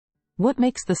What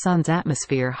makes the Sun's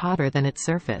atmosphere hotter than its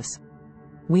surface?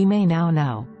 We may now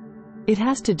know. It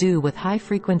has to do with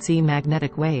high-frequency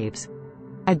magnetic waves.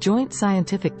 A joint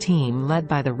scientific team led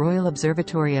by the Royal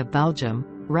Observatory of Belgium,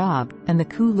 ROB, and the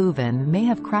KU Leuven may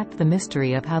have cracked the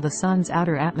mystery of how the Sun's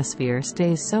outer atmosphere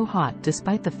stays so hot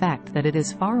despite the fact that it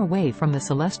is far away from the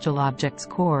celestial object's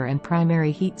core and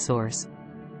primary heat source.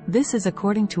 This is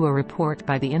according to a report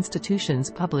by the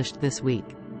institutions published this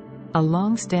week. A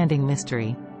long-standing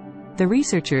mystery. The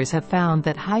researchers have found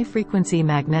that high-frequency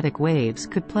magnetic waves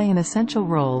could play an essential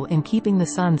role in keeping the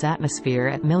Sun's atmosphere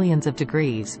at millions of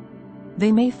degrees.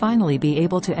 They may finally be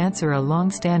able to answer a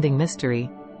long-standing mystery.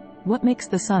 What makes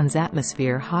the Sun's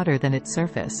atmosphere hotter than its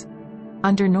surface?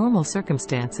 Under normal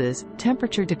circumstances,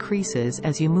 temperature decreases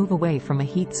as you move away from a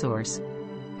heat source.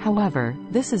 However,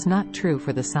 this is not true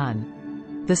for the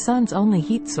Sun. The Sun's only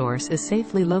heat source is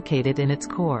safely located in its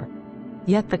core.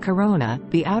 Yet the corona,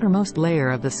 the outermost layer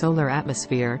of the solar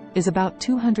atmosphere, is about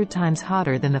 200 times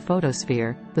hotter than the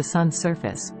photosphere, the Sun's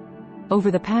surface. Over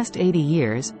the past 80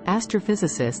 years,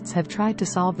 astrophysicists have tried to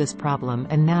solve this problem,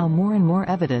 and now more and more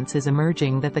evidence is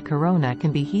emerging that the corona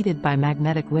can be heated by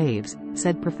magnetic waves,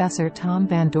 said Professor Tom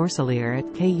van Dorselaer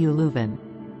at KU Leuven.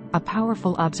 A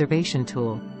powerful observation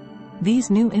tool.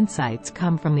 These new insights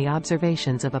come from the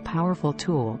observations of a powerful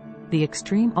tool, the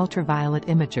Extreme Ultraviolet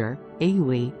Imager,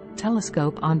 EUI,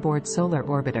 Telescope Onboard Solar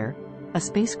Orbiter, a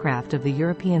spacecraft of the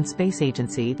European Space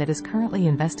Agency that is currently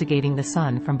investigating the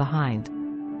Sun from behind.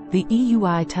 The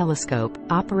EUI telescope,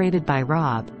 operated by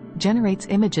ROB, generates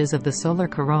images of the solar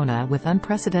corona with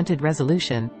unprecedented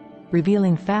resolution,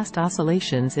 revealing fast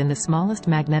oscillations in the smallest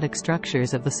magnetic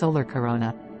structures of the solar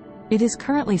corona. It is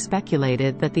currently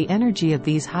speculated that the energy of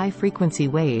these high-frequency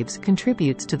waves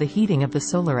contributes to the heating of the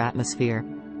solar atmosphere.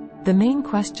 The main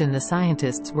question the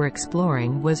scientists were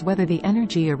exploring was whether the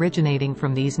energy originating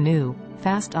from these new,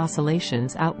 fast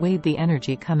oscillations outweighed the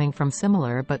energy coming from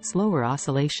similar but slower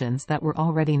oscillations that were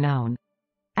already known.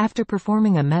 After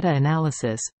performing a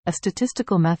meta-analysis, a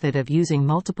statistical method of using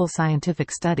multiple scientific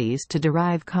studies to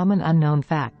derive common unknown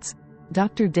facts,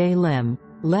 Dr. Dae Lim,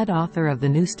 lead author of the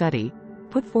new study,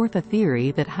 put forth a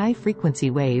theory that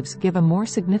high-frequency waves give a more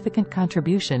significant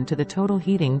contribution to the total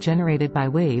heating generated by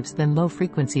waves than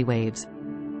low-frequency waves.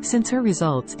 Since her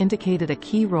results indicated a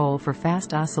key role for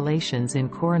fast oscillations in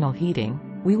coronal heating,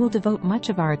 we will devote much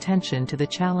of our attention to the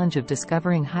challenge of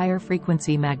discovering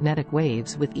higher-frequency magnetic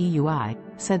waves with EUI,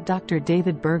 said Dr.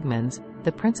 David Bergmans,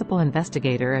 the principal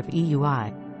investigator of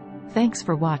EUI. Thanks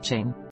for watching.